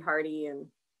it's very hardy. And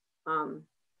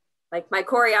like my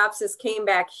Coreopsis came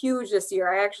back huge this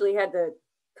year. I actually had to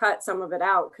cut some of it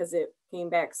out because it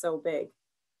came back so big.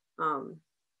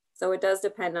 So it does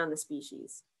depend on the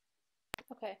species.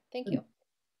 Okay, thank you.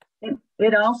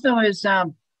 It also is,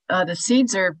 the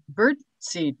seeds are bird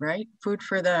seed, right? Food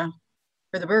for the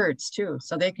birds too,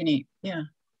 so they can eat. Yeah.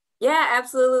 Yeah,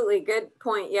 absolutely. Good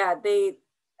point. Yeah, they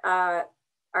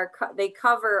they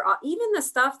cover even the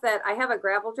stuff that I have a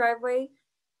gravel driveway,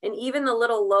 and even the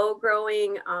little low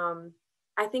growing.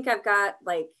 I think I've got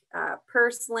like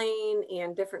purslane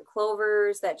and different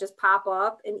clovers that just pop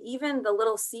up, and even the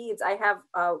little seeds. I have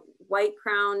white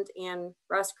crowned and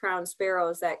rust crowned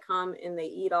sparrows that come and they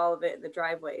eat all of it in the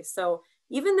driveway. So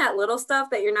even that little stuff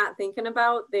that you're not thinking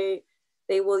about, they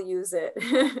will use it.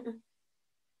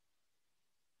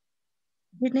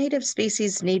 Do native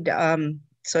species need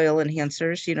soil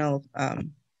enhancers, you know?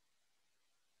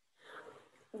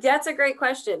 That's a great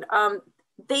question.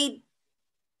 They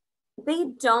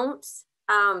don't.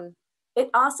 It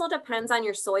also depends on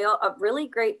your soil. A really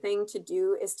great thing to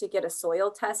do is to get a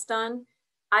soil test done.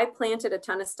 I planted a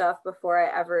ton of stuff before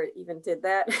I ever even did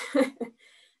that.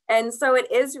 And so it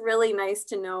is really nice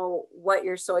to know what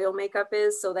your soil makeup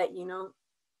is so that, you know,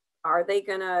 are they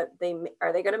gonna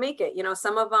make it? You know,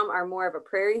 some of them are more of a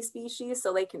prairie species,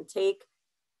 so they can take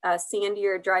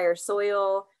sandier, drier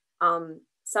soil.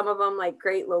 Some of them, like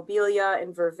great lobelia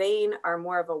and vervain, are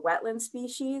more of a wetland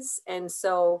species. And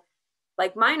so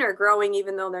like mine are growing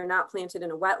even though they're not planted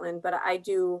in a wetland, but I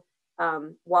do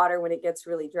water when it gets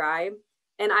really dry.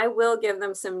 And I will give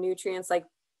them some nutrients. Like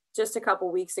just a couple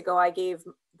weeks ago, I gave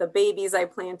the babies I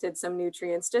planted some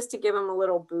nutrients just to give them a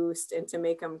little boost and to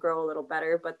make them grow a little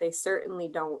better, but they certainly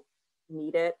don't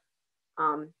need it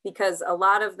because a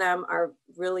lot of them are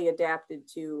really adapted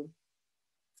to,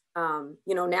 you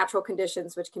know, natural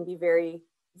conditions, which can be very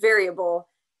variable.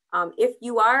 If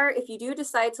you do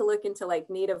decide to look into like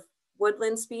native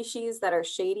woodland species that are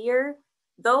shadier,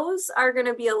 those are going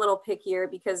to be a little pickier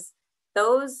because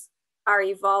those are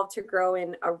evolved to grow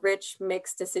in a rich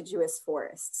mixed deciduous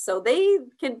forest. So they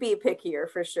can be pickier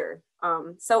for sure.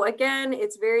 So again,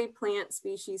 it's very plant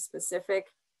species specific.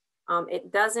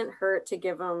 It doesn't hurt to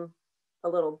give them a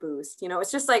little boost. You know,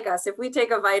 it's just like us. If we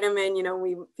take a vitamin, you know,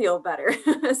 we feel better.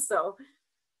 So.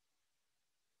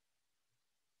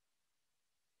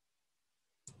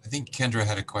 I think Kendra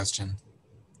had a question.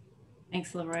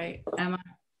 Thanks, Leroy. Emma,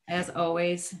 as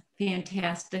always,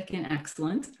 fantastic and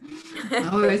excellent. I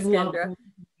always love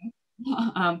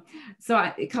so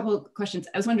a couple of questions.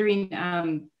 I was wondering,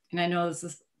 and I know this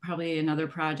is probably another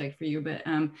project for you, but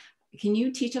can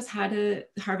you teach us how to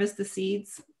harvest the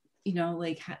seeds? You know,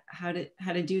 like how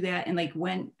to do that, and like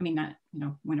when, I mean, not, you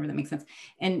know, whenever that makes sense.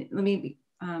 And let me,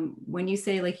 when you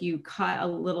say like you cut a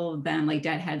little of them, like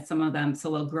deadhead some of them,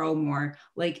 so they'll grow more,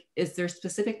 like, is there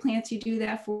specific plants you do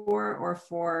that for, or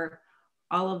for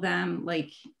all of them?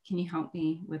 Like, can you help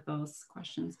me with those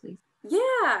questions, please?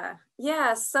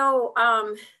 Yeah. So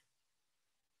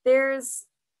there's,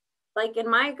 like in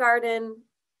my garden,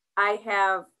 I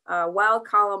have wild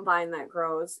columbine that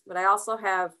grows, but I also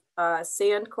have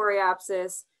sand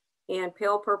coreopsis and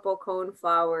pale purple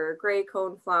coneflower, gray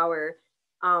coneflower.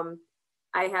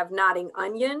 I have nodding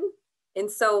onion.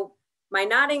 And so my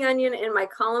nodding onion and my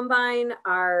columbine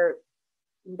are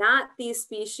not these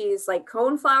species. Like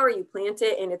coneflower, you plant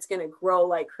it and it's going to grow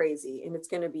like crazy and it's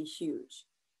going to be huge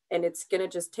and it's going to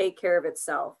just take care of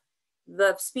itself.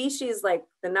 The species like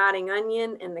the nodding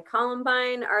onion and the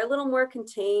columbine are a little more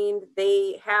contained.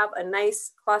 They have a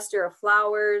nice cluster of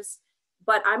flowers,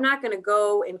 but I'm not going to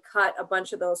go and cut a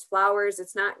bunch of those flowers.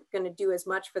 It's not going to do as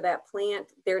much for that plant.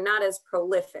 They're not as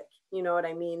prolific, you know what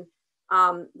I mean?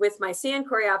 With my sand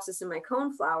coreopsis and my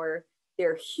coneflower,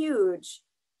 they're huge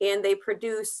and they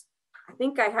produce, I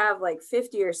think I have like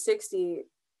 50 or 60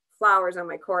 flowers on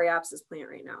my coreopsis plant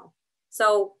right now.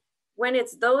 So when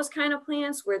it's those kind of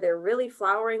plants where they're really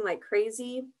flowering like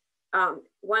crazy,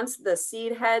 once the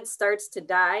seed head starts to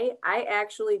die, I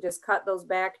actually just cut those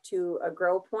back to a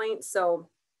grow point. So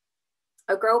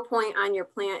a grow point on your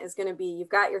plant is going to be, you've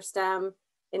got your stem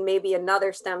and maybe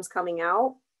another stem's coming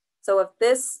out. So if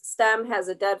this stem has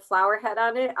a dead flower head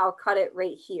on it, I'll cut it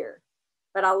right here,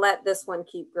 but I'll let this one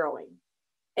keep growing.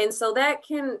 And so that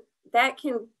can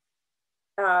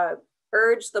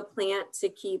urge the plant to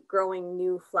keep growing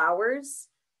new flowers.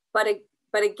 But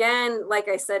again, like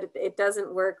I said, it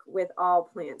doesn't work with all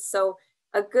plants. So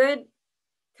a good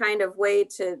kind of way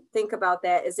to think about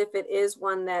that is if it is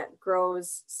one that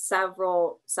grows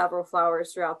several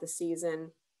flowers throughout the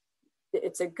season,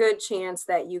 it's a good chance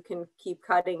that you can keep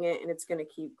cutting it and it's going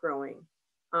to keep growing.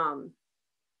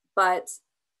 But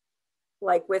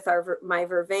like with my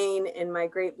vervain and my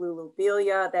great blue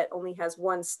lobelia that only has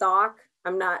one stalk,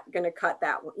 I'm not going to cut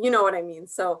that one. You know what I mean?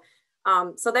 So,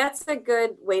 so that's a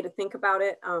good way to think about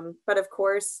it. But of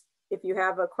course, if you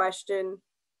have a question,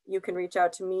 you can reach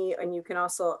out to me, and you can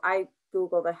also, I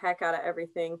Google the heck out of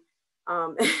everything.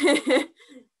 And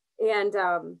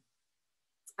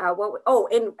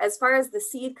as far as the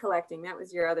seed collecting, that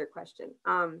was your other question.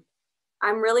 I'm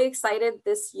really excited.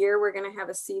 This year, we're going to have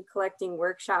a seed collecting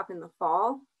workshop in the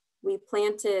fall. We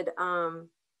planted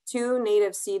 2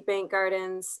 native seed bank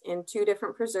gardens in 2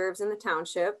 different preserves in the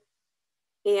township,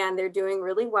 and they're doing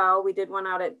really well. We did one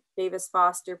out at Davis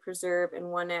Foster Preserve and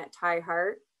one at Ty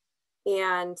Hart.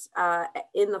 And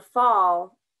in the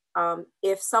fall,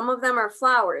 if some of them are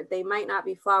flowered, they might not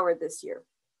be flowered this year.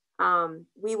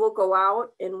 We will go out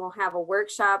and we'll have a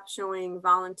workshop showing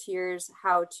volunteers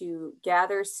how to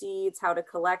gather seeds, how to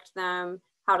collect them,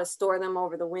 how to store them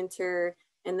over the winter,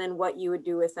 and then what you would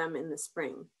do with them in the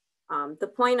spring.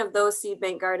 The point of those seed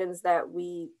bank gardens that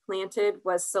we planted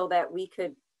was so that we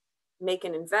could make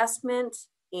an investment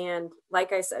and,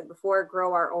 like I said before,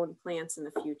 grow our own plants in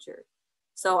the future.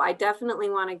 So I definitely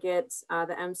want to get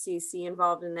the MCC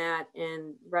involved in that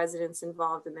and residents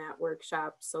involved in that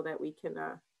workshop so that we can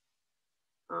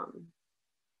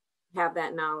have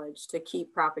that knowledge to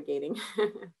keep propagating.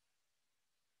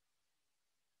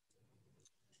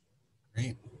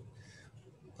 Great.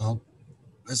 Well,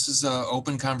 this is an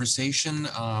open conversation,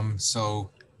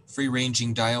 so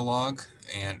free-ranging dialogue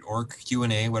or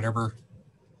Q&A, whatever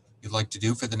you'd like to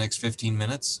do for the next 15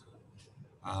 minutes.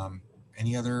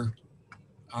 Any other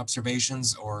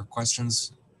observations or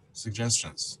questions,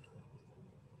 suggestions?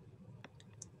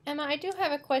 Emma, I do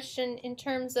have a question in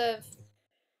terms of,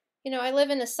 you know, I live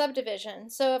in a subdivision.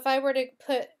 So if I were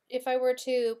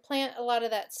to plant a lot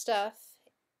of that stuff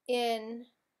in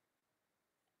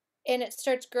and it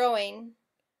starts growing,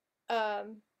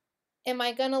 am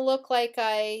I going to look like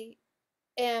I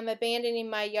am abandoning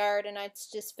my yard and it's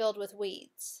just filled with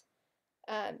weeds?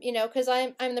 You know, because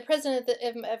I'm the president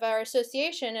of our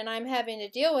association and I'm having to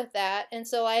deal with that, and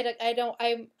so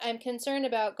I'm concerned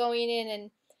about going in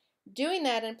and doing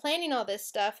that and planting all this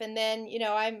stuff, and then, you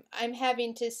know, I'm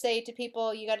having to say to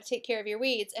people, you got to take care of your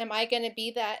weeds. Am I going to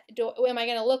be that? Am I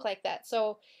going to look like that?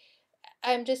 So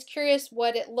I'm just curious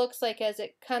what it looks like as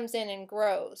it comes in and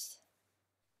grows.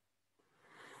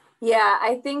 Yeah,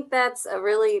 I think that's a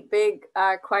really big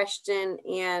question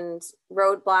and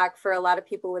roadblock for a lot of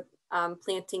people with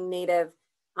planting native.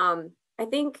 I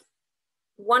think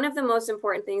one of the most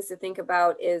important things to think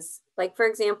about is, like, for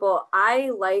example,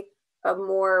 I like a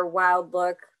more wild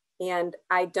look, and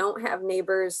I don't have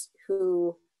neighbors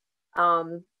who,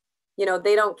 you know,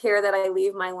 they don't care that I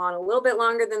leave my lawn a little bit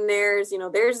longer than theirs. You know,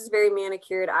 theirs is very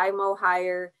manicured. I mow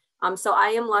higher. So I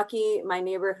am lucky. My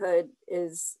neighborhood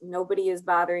nobody is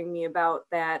bothering me about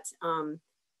that.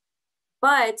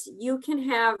 But you can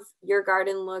have your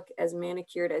garden look as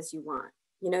manicured as you want.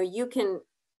 You know,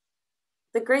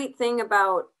 the great thing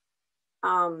about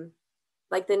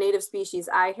like the native species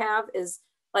I have is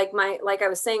like I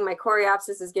was saying, my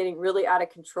coreopsis is getting really out of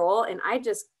control, and I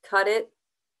just cut it,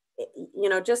 you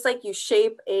know, just like you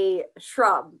shape a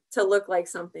shrub to look like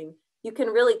something. You can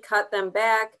really cut them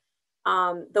back.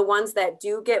 The ones that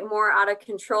do get more out of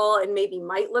control and maybe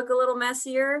might look a little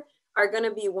messier are going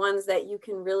to be ones that you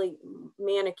can really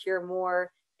manicure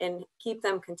more and keep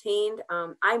them contained.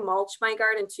 I mulch my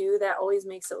garden too. That always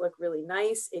makes it look really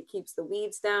nice. It keeps the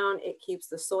weeds down. It keeps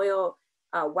the soil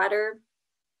wetter.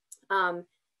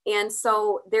 And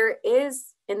so there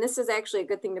is, and this is actually a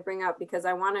good thing to bring up because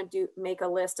I want to make a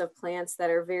list of plants that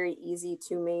are very easy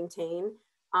to maintain.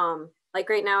 Like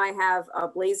right now I have a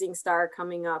blazing star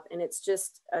coming up, and it's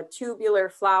just a tubular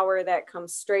flower that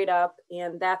comes straight up,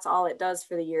 and that's all it does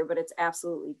for the year, but it's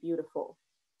absolutely beautiful.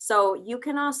 So you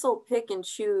can also pick and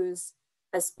choose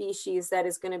a species that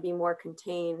is going to be more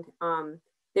contained.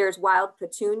 There's wild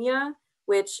petunia,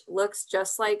 which looks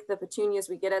just like the petunias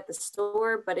we get at the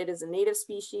store, but it is a native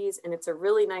species and it's a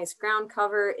really nice ground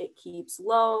cover. It keeps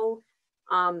low.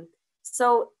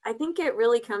 So I think it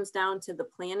really comes down to the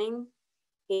planning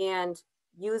and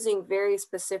using very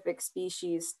specific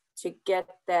species to get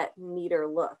that neater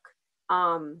look.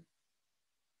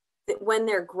 When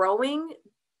they're growing,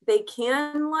 they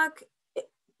can look,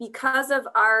 because of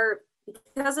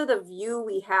the view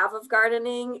we have of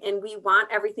gardening, and we want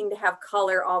everything to have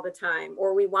color all the time,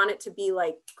 or we want it to be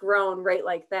like grown right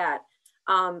like that.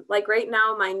 Like right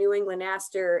now, my New England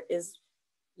aster is,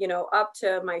 up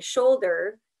to my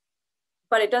shoulder,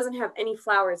 but it doesn't have any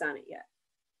flowers on it yet.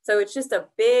 So it's just a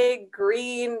big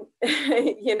green,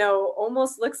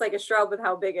 almost looks like a shrub with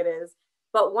how big it is.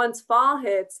 But once fall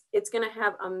hits, it's going to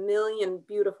have a million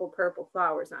beautiful purple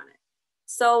flowers on it.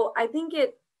 So I think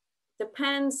it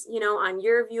depends, on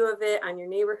your view of it, on your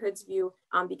neighborhood's view,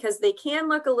 because they can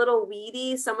look a little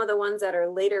weedy, some of the ones that are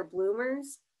later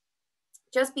bloomers,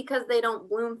 just because they don't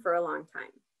bloom for a long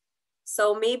time.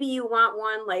 So maybe you want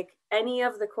one like any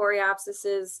of the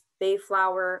coreopsises, they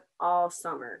flower all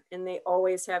summer and they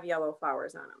always have yellow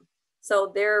flowers on them.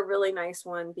 So they're a really nice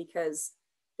one because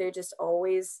they just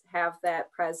always have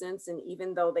that presence. And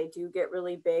even though they do get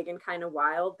really big and kind of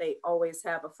wild, they always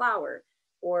have a flower.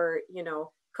 Or,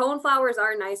 cone flowers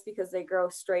are nice because they grow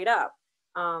straight up.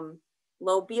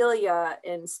 Lobelia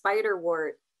and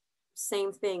spiderwort,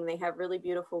 same thing. They have really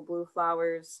beautiful blue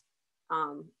flowers,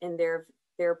 and they're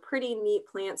pretty neat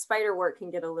plants. Spiderwort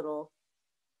can get a little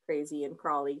crazy and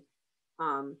crawly,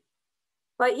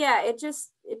 but yeah, it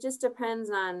just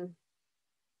depends on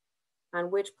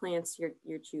which plants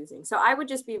you're choosing. So I would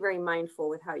just be very mindful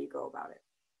with how you go about it.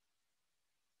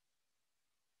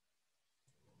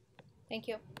 Thank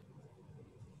you.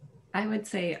 I would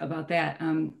say about that,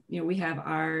 we have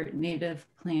our native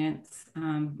plants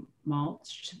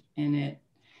mulched, and it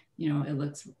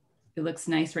looks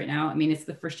nice right now. I mean, it's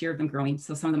the first year of them growing,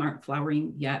 so some of them aren't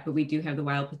flowering yet, but we do have the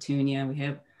wild petunia, we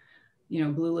have,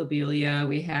 blue lobelia,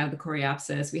 we have the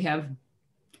coreopsis, we have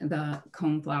the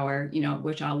coneflower,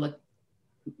 which all look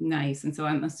nice. And so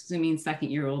I'm assuming second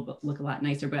year will look a lot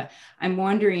nicer, but I'm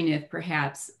wondering if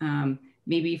perhaps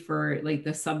maybe for like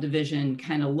the subdivision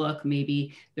kind of look,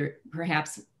 maybe there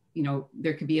perhaps,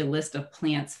 there could be a list of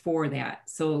plants for that.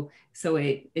 So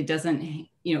it doesn't,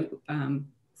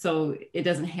 so it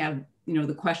doesn't have,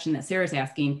 the question that Sarah's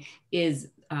asking is,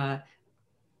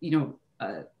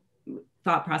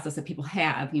 thought process that people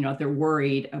have, if they're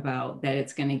worried about that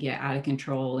it's going to get out of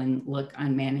control and look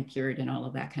unmanicured and all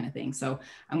of that kind of thing. So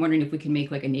I'm wondering if we can make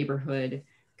like a neighborhood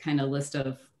kind of list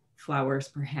of flowers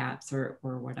perhaps, or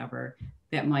whatever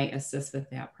that might assist with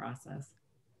that process.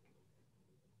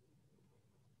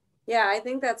 Yeah, I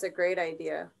think that's a great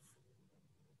idea.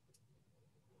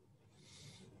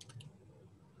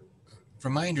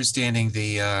 From my understanding,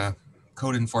 the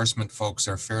code enforcement folks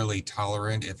are fairly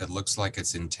tolerant if it looks like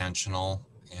it's intentional,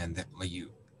 and that you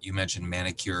mentioned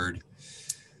manicured,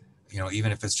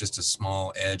 even if it's just a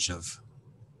small edge of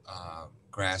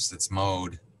grass that's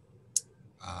mowed.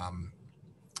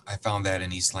 I found that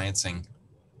in East Lansing.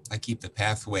 I keep the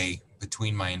pathway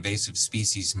between my invasive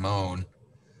species mown.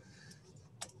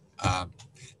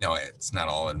 No, it's not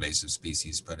all invasive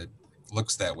species, but it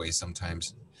looks that way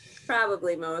sometimes.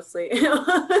 Probably mostly.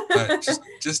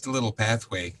 just a little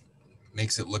pathway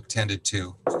makes it look tended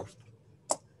to.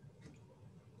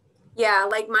 Yeah,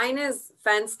 like mine is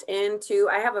fenced in too.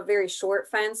 I have a very short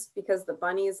fence because the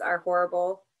bunnies are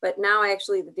horrible, but now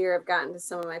actually the deer have gotten to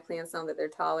some of my plants now that they're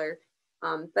taller.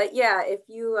 But yeah, if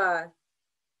you are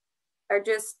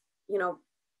just,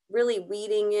 really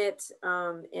weeding it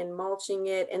and mulching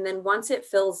it, and then once it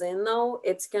fills in though,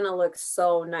 it's gonna look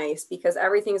so nice because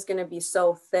everything's gonna be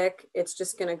so thick. It's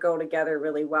just gonna go together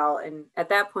really well. And at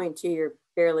that point too, you're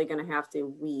barely gonna have to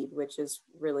weed, which is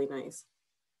really nice.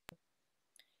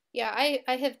 Yeah,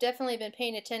 I have definitely been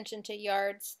paying attention to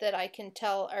yards that I can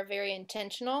tell are very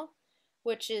intentional.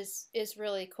 which is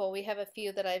really cool. We have a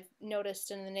few that I've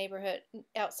noticed in the neighborhood,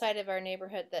 outside of our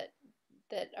neighborhood, that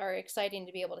are exciting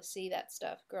to be able to see that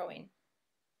stuff growing.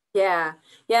 Yeah,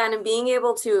 yeah, and being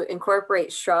able to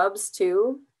incorporate shrubs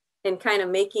too, and kind of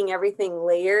making everything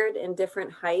layered in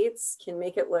different heights can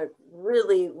make it look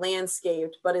really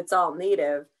landscaped, but it's all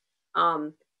native.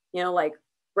 You know, like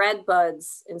red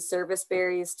buds and service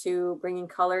berries too, bringing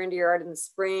color into your yard in the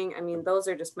spring. I mean, those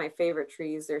are just my favorite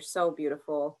trees. They're so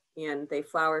beautiful and they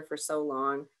flower for so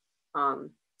long.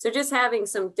 So just having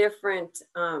some different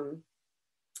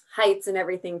heights and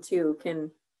everything too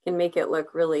can make it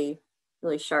look really,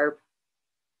 really sharp.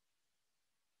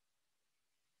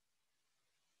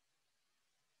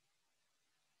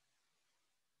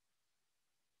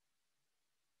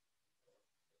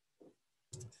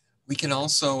 We can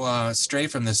also stray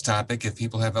from this topic if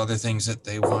people have other things that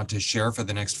they want to share for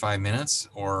the next 5 minutes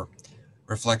or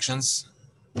reflections.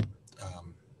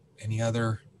 Any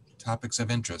other topics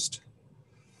of interest?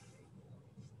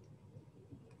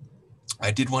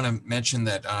 I did want to mention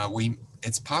that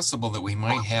it's possible that we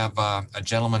might have a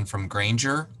gentleman from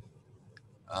Granger,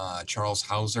 Charles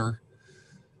Hauser,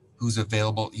 who's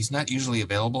available. He's not usually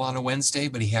available on a Wednesday,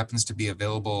 but he happens to be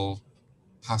available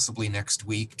possibly next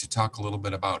week to talk a little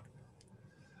bit about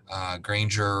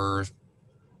Granger,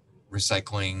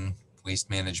 recycling, waste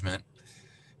management.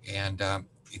 And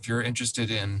if you're interested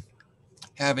in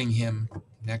having him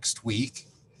next week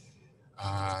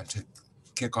to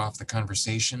kick off the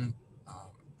conversation,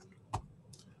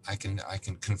 I can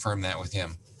confirm that with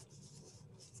him.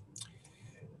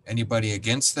 Anybody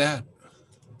against that?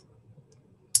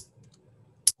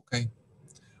 Okay,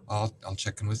 I'll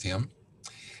check in with him.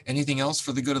 Anything else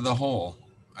for the good of the whole?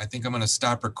 I think I'm going to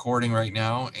stop recording right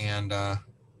now and